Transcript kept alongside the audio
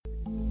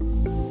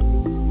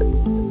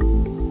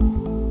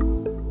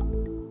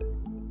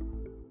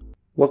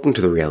Welcome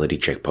to the Reality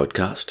Check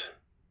podcast.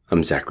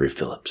 I'm Zachary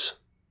Phillips.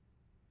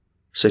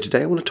 So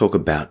today I want to talk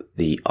about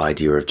the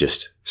idea of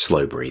just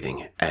slow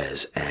breathing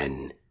as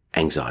an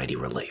anxiety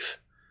relief.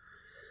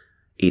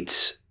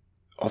 It's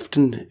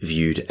often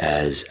viewed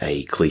as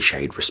a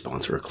cliched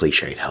response or a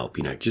cliched help,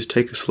 just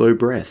take a slow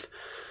breath.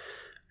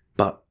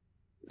 But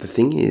the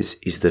thing is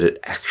that it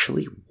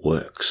actually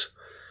works.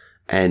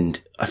 And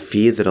I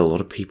fear that a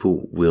lot of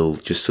people will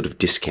just sort of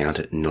discount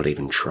it and not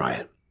even try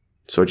it.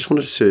 So I just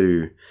wanted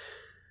to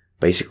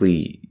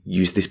basically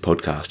use this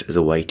podcast as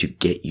a way to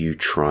get you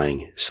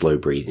trying slow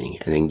breathing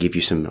and then give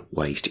you some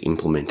ways to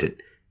implement it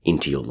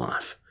into your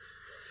life.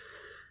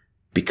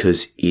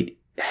 Because it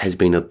has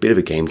been a bit of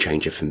a game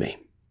changer for me.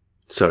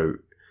 So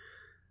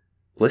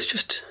let's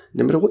just,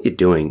 no matter what you're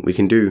doing, we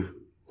can do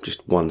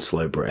just one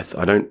slow breath.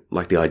 I don't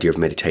like the idea of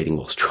meditating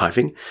whilst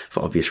driving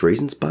for obvious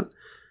reasons, but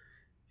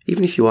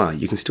even if you are,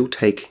 you can still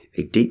take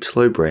a deep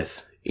slow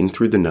breath in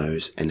through the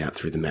nose and out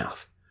through the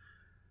mouth.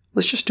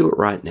 Let's just do it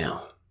right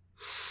now.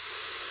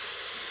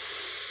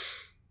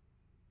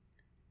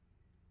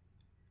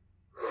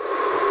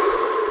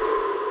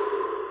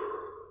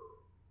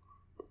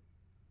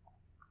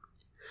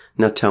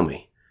 Now tell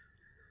me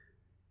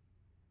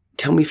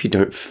if you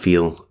don't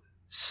feel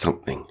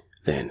something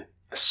then,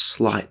 a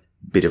slight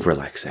bit of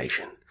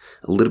relaxation,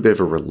 a little bit of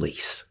a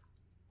release.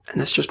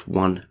 And that's just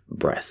one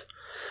breath.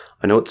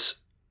 I know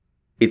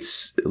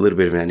it's a little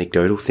bit of an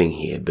anecdotal thing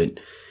here, but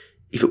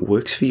if it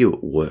works for you,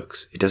 it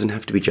works. It doesn't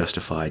have to be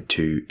justified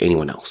to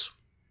anyone else.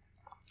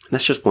 And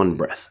that's just one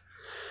breath.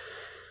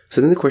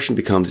 So then the question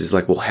becomes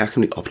well, how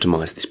can we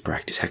optimize this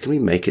practice? How can we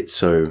make it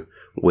so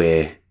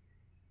we're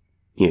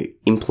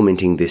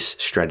implementing this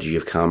strategy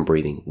of calm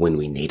breathing when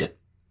we need it?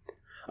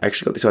 I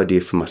actually got this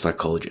idea from my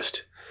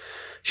psychologist.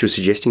 She was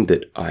suggesting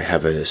that I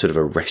have a sort of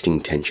a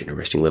resting tension, a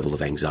resting level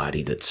of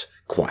anxiety that's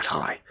quite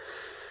high.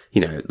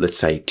 Let's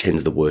say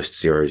 10's the worst,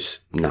 0's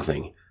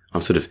nothing.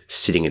 I'm sort of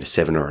sitting at a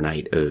 7 or an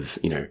 8 of,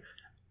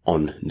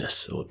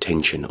 onness or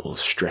tension or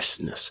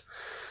stressedness.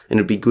 And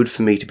it'd be good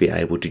for me to be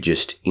able to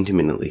just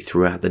intermittently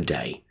throughout the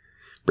day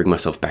bring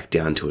myself back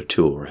down to a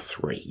 2 or a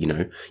 3,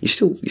 You're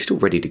still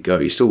ready to go.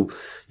 You're still,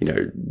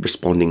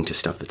 responding to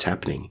stuff that's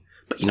happening,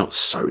 but you're not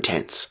so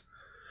tense.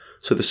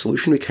 So the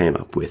solution we came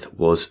up with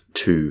was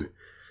to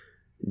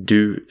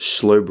do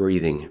slow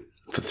breathing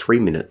for 3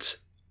 minutes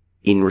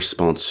in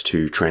response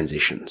to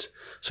transitions.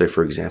 So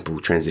for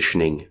example,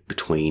 transitioning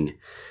between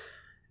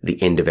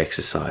the end of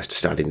exercise to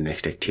starting the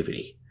next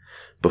activity,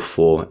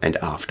 before and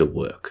after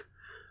work.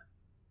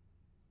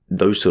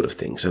 Those sort of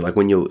things. So like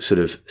when you're sort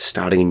of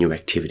starting a new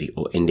activity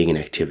or ending an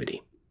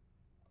activity.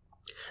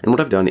 And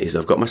what I've done is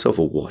I've got myself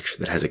a watch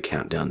that has a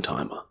countdown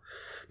timer.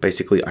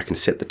 Basically, I can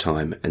set the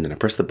time and then I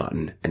press the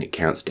button and it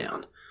counts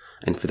down.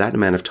 And for that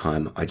amount of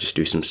time, I just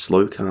do some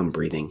slow, calm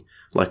breathing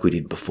like we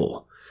did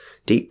before.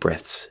 Deep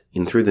breaths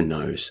in through the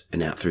nose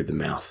and out through the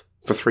mouth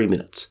for 3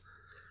 minutes.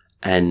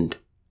 And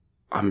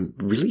I'm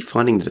really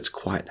finding that it's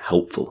quite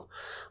helpful.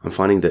 I'm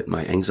finding that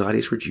my anxiety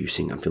is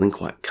reducing. I'm feeling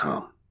quite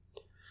calm.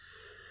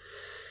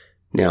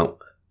 Now,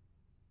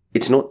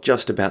 it's not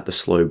just about the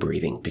slow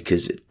breathing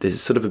because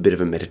there's sort of a bit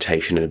of a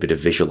meditation and a bit of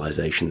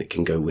visualization that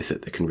can go with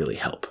it that can really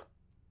help.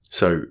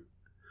 So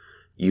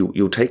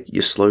you'll take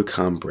your slow,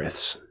 calm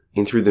breaths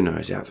in through the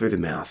nose, out through the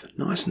mouth,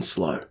 nice and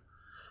slow.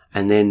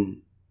 And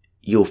then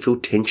you'll feel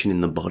tension in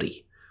the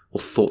body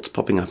or thoughts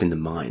popping up in the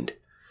mind.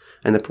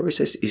 And the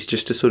process is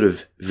just to sort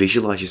of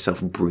visualize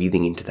yourself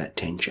breathing into that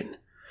tension.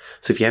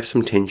 So if you have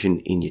some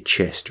tension in your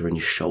chest or in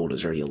your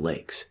shoulders or your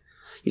legs,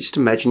 you just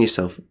imagine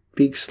yourself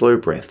big slow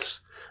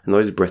breaths, and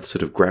those breaths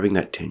sort of grabbing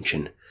that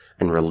tension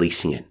and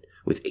releasing it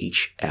with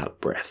each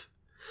out breath.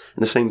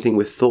 And the same thing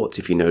with thoughts.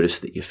 If you notice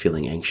that you're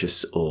feeling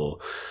anxious or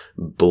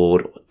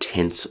bored or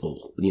tense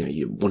or,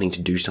 you're wanting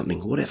to do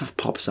something, whatever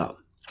pops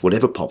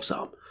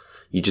up,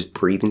 you just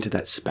breathe into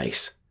that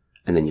space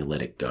and then you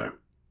let it go.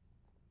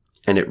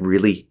 And it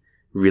really,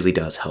 really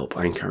does help.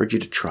 I encourage you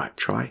to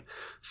try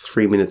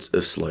 3 minutes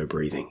of slow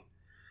breathing.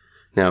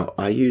 Now,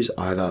 I use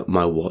either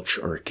my watch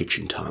or a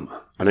kitchen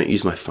timer. I don't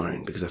use my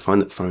phone because I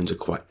find that phones are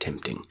quite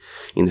tempting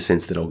in the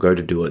sense that I'll go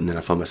to do it and then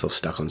I find myself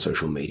stuck on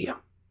social media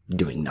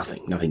doing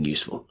nothing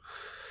useful.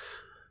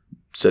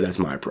 So that's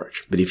my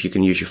approach. But if you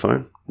can use your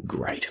phone,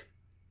 great.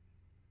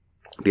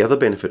 The other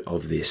benefit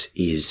of this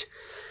is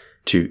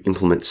to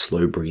implement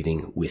slow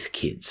breathing with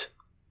kids.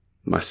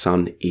 My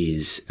son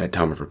is, at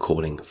time of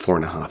recording,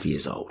 4.5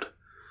 years old.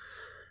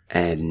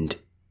 And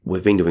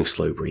we've been doing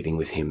slow breathing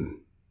with him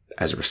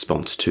as a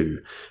response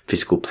to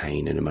physical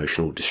pain and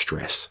emotional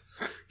distress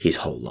his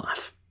whole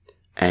life.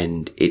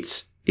 And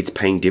it's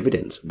paying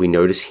dividends. We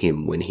notice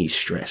him when he's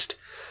stressed,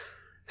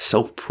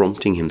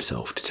 self-prompting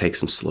himself to take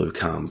some slow,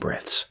 calm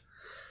breaths.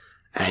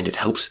 And it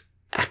helps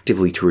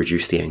actively to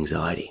reduce the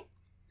anxiety.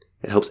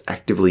 It helps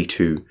actively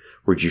to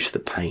reduce the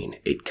pain.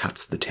 It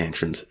cuts the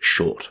tantrums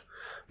short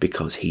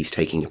because he's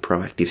taking a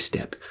proactive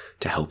step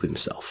to help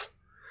himself.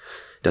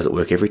 Does it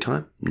work every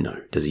time?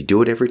 No. Does he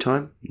do it every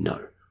time?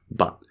 No.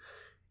 But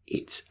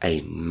it's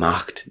a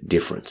marked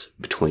difference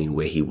between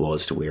where he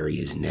was to where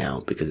he is now,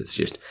 because it's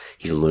just,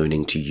 he's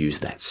learning to use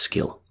that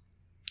skill.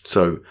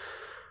 So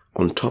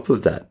on top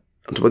of the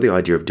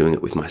idea of doing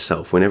it with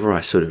myself, whenever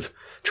I sort of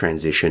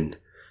transition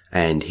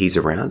and he's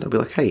around, I'll be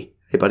like, hey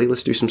buddy,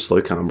 let's do some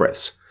slow, calm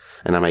breaths.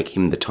 And I make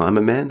him the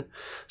timer man.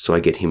 So I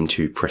get him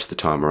to press the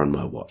timer on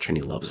my watch, and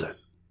he loves it.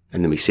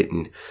 And then we sit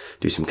and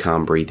do some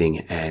calm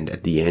breathing. And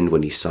at the end,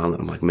 when he's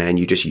silent, I'm like, man,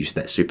 you just used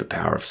that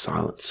superpower of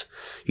silence.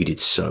 You did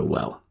so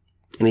well.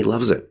 And he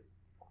loves it.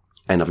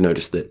 And I've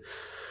noticed that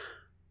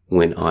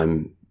when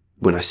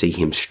I see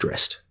him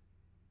stressed,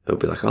 it'll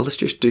be like, oh, let's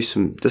just do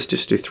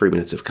 3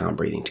 minutes of calm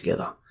breathing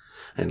together.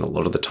 And a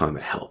lot of the time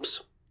it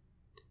helps.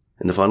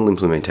 And the final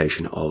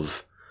implementation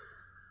of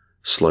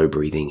slow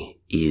breathing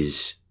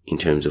is in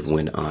terms of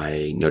when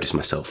I notice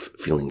myself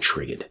feeling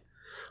triggered.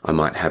 I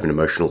might have an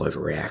emotional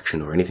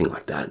overreaction or anything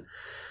like that.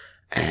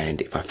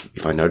 And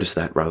if I notice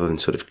that, rather than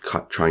sort of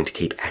trying to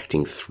keep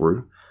acting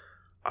through,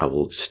 I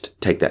will just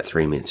take that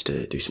 3 minutes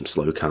to do some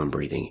slow, calm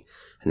breathing.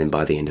 And then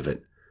by the end of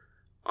it,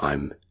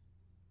 I'm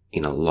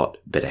in a lot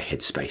better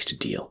headspace to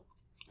deal.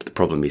 But the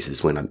problem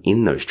is when I'm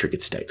in those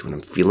triggered states, when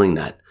I'm feeling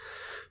that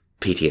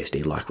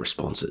PTSD-like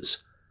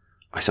responses,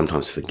 I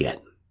sometimes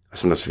forget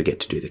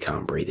to do the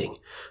calm breathing.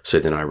 So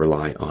then I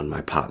rely on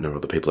my partner or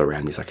the people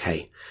around me. It's like,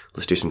 hey,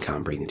 let's do some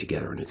calm breathing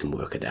together and we can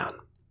work it out.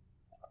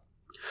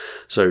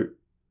 So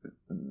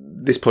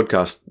this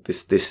podcast,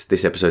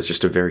 this episode is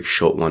just a very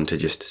short one to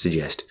just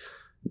suggest,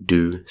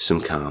 do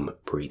some calm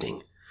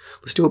breathing.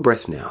 Let's do a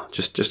breath now.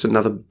 Just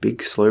another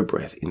big slow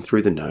breath in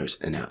through the nose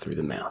and out through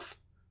the mouth.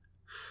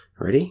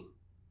 Ready?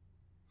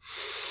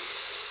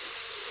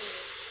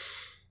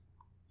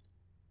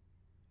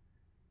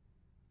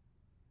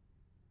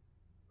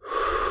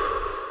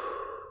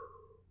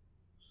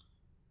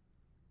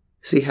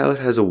 See how it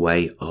has a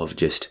way of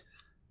just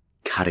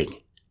cutting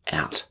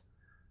out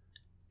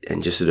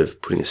and just sort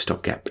of putting a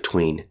stopgap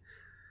between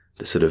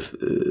the sort of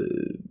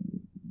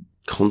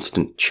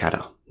constant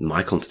chatter,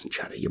 my constant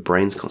chatter, your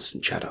brain's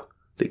constant chatter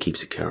that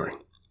keeps occurring.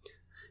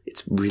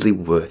 It's really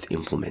worth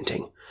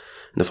implementing.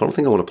 And the final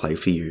thing I want to play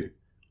for you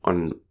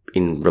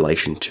in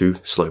relation to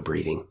slow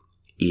breathing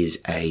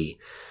is a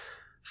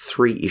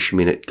 3-ish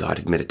minute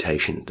guided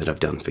meditation that I've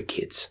done for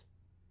kids.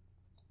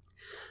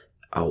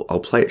 I'll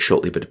play it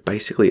shortly, but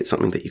basically it's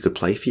something that you could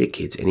play for your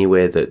kids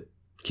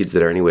kids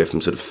that are anywhere from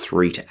sort of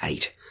 3 to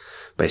 8,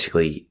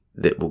 basically,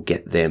 that will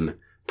get them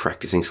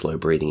practicing slow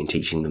breathing and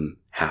teaching them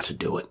how to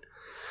do it.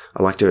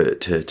 I like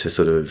to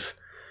sort of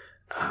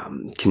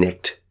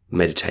connect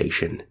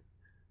meditation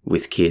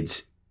with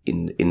kids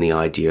in the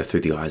idea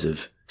through the eyes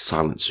of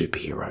silent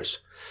superheroes.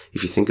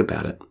 If you think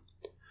about it,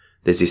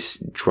 there's this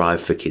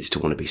drive for kids to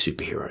want to be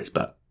superheroes,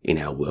 but in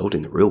our world,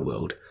 in the real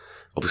world,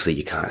 obviously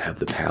you can't have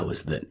the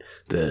powers that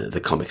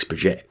the comics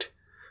project.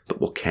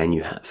 But what can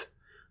you have?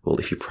 Well,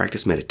 if you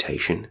practice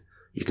meditation,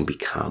 you can be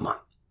calmer.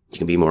 You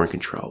can be more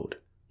controlled.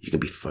 You can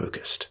be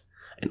focused.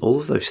 And all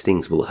of those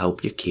things will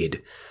help your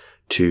kid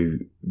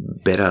to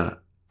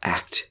better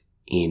act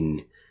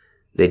in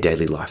their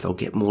daily life. They'll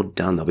get more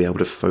done. They'll be able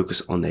to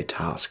focus on their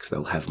tasks.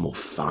 They'll have more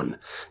fun.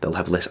 They'll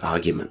have less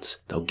arguments.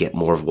 They'll get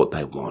more of what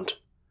they want.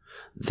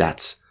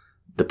 That's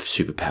the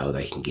superpower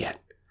they can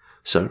get.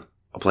 So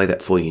I'll play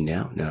that for you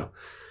now. Now,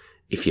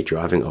 if you're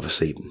driving,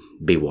 obviously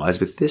be wise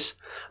with this.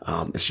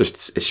 It's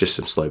just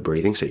some slow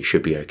breathing, so you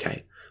should be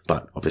okay.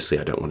 But obviously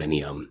I don't want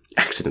any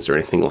accidents or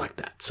anything like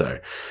that. So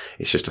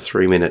it's just a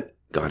 3-minute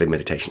guided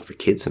meditation for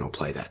kids, and I'll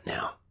play that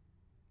now.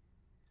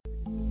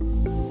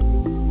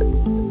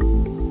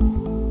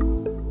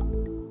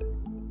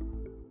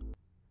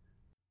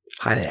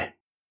 Hi there.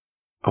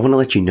 I want to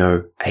let you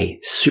know a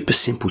super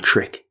simple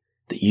trick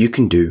that you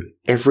can do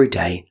every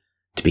day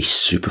to be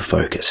super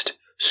focused,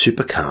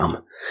 super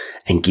calm,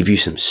 and give you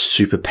some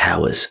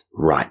superpowers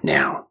right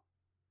now.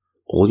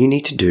 All you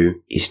need to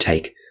do is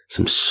take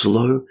some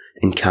slow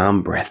and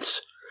calm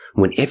breaths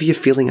whenever you're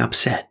feeling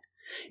upset.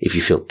 If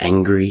you feel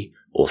angry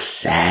or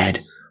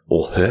sad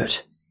or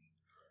hurt,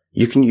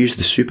 you can use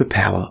the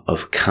superpower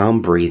of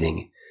calm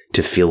breathing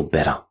to feel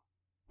better.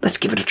 Let's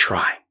give it a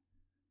try.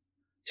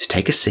 Just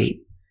take a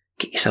seat,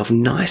 get yourself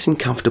nice and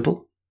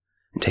comfortable,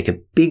 and take a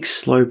big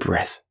slow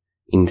breath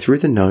in through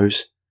the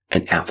nose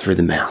and out through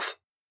the mouth.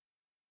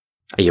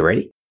 Are you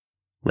ready?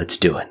 Let's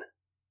do it.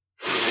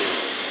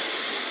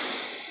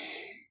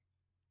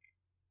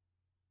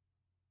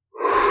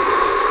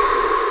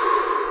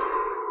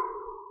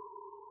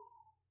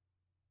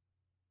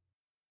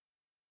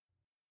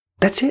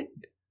 That's it.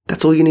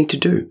 That's all you need to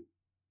do.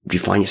 If you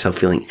find yourself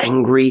feeling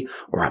angry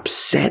or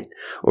upset,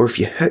 or if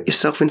you hurt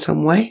yourself in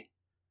some way,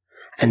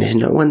 and there's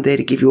no one there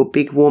to give you a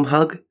big warm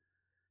hug,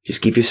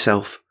 just give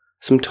yourself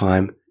some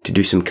time to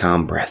do some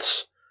calm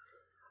breaths.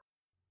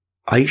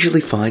 I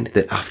usually find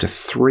that after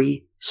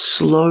 3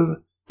 slow,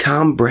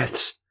 calm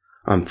breaths,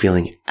 I'm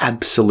feeling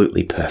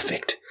absolutely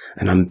perfect,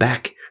 and I'm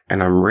back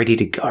and I'm ready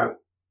to go.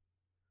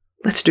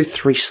 Let's do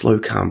 3 slow,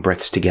 calm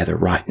breaths together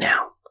right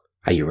now.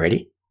 Are you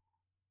ready?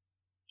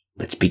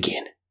 Let's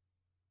begin.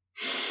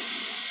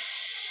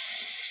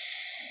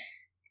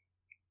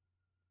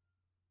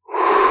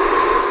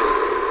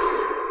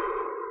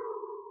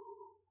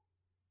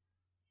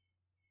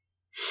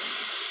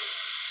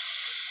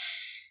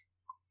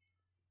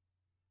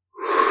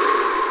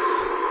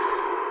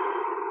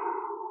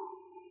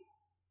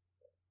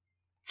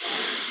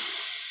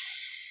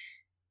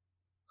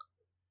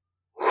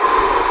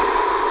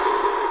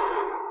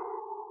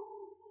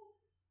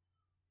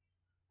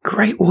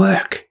 Great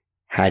work.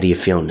 How do you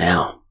feel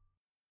now?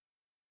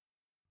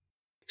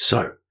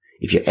 So,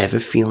 if you're ever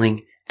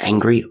feeling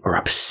angry or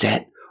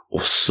upset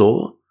or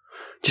sore,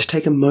 just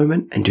take a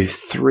moment and do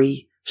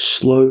 3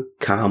 slow,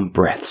 calm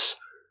breaths.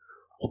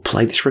 Or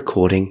play this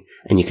recording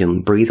and you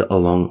can breathe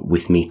along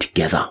with me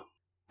together.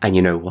 And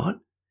you know what?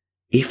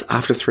 If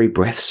after 3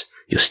 breaths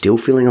you're still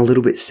feeling a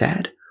little bit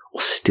sad, or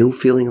still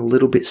feeling a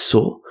little bit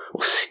sore,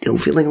 or still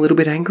feeling a little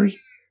bit angry,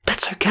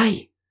 that's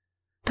okay.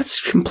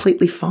 That's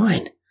completely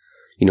fine.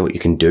 You know what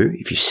you can do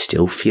if you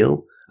still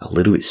feel a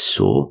little bit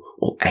sore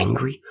or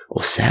angry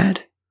or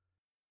sad?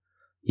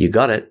 You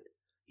got it.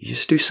 You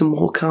just do some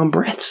more calm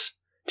breaths.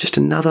 Just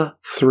another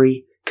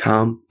 3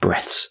 calm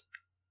breaths.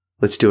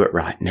 Let's do it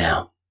right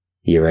now.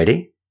 You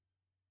ready?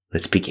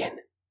 Let's begin.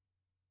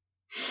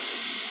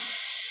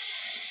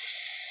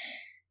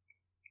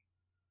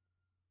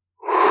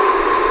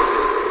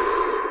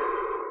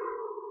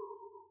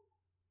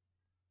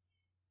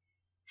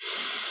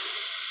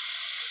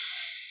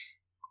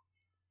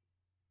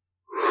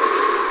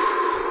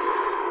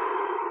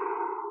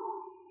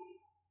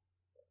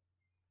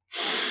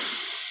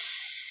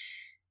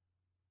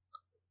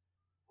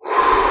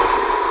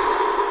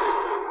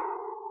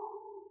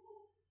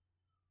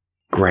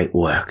 Great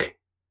work.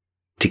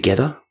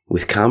 Together,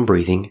 with calm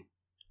breathing,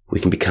 we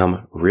can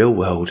become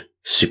real-world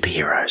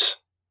superheroes.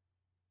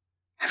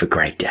 Have a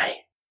great day.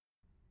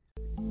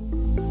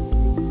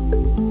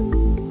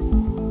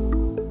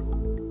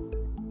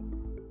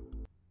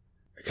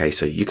 Okay,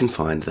 so you can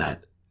find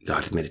that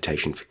guided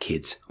meditation for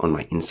kids on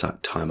my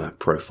Insight Timer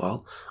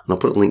profile, and I'll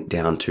put a link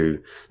down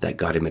to that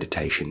guided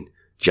meditation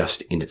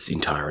just in its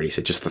entirety,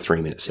 so just the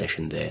 3-minute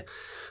session there.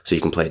 So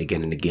you can play it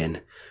again and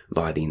again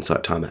via the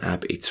Insight Timer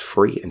app. It's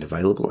free and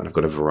available, and I've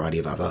got a variety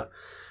of other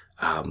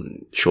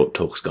short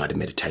talks, guided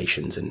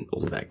meditations, and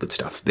all of that good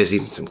stuff. There's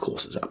even some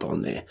courses up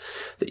on there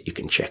that you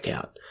can check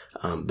out.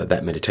 But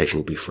that meditation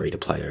will be free to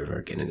play over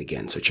again and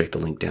again. So check the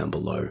link down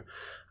below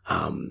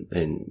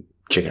and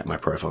check out my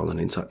profile on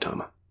Insight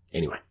Timer.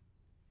 Anyway,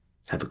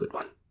 have a good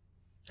one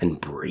and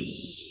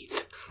breathe.